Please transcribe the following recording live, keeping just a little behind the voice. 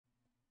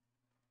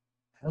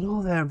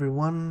Hello there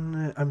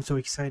everyone, I'm so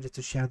excited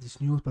to share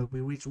this news, but we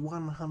reached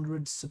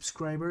 100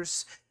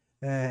 subscribers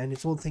and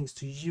it's all thanks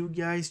to you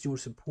guys. Your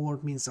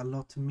support means a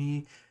lot to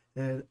me.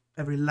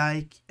 Every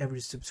like, every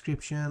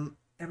subscription,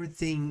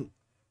 everything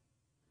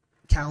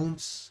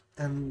counts,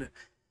 and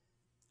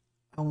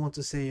I want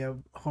to say a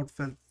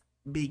heartfelt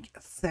big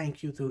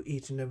thank you to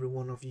each and every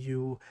one of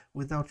you.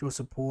 Without your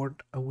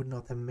support I would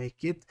not have made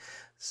it.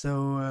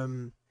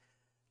 So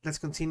let's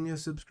continue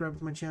subscribe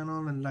to my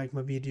channel and like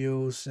my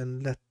videos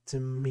and let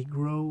me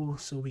grow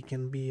so we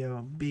can be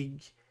a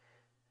big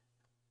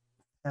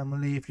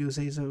family, if you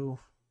say so.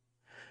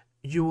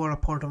 You are a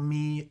part of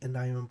me and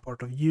I am a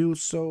part of you,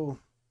 so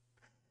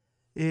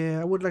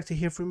I would like to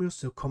hear from you,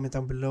 so comment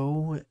down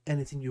below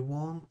anything you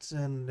want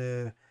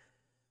and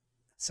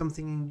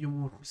something you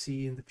want to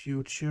see in the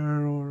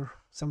future or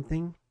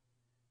something.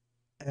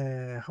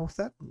 How's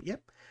that?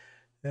 Yep.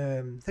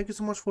 Thank you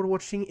so much for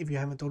watching. If you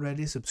haven't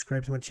already,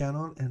 subscribe to my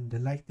channel and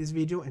like this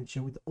video and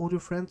share with all your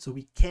friends so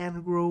we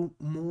can grow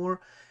more,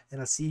 and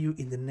I'll see you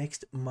in the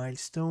next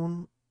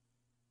milestone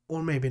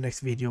or maybe next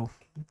video.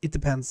 It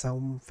depends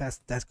how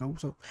fast that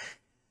goes. So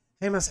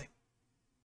hey, Masai.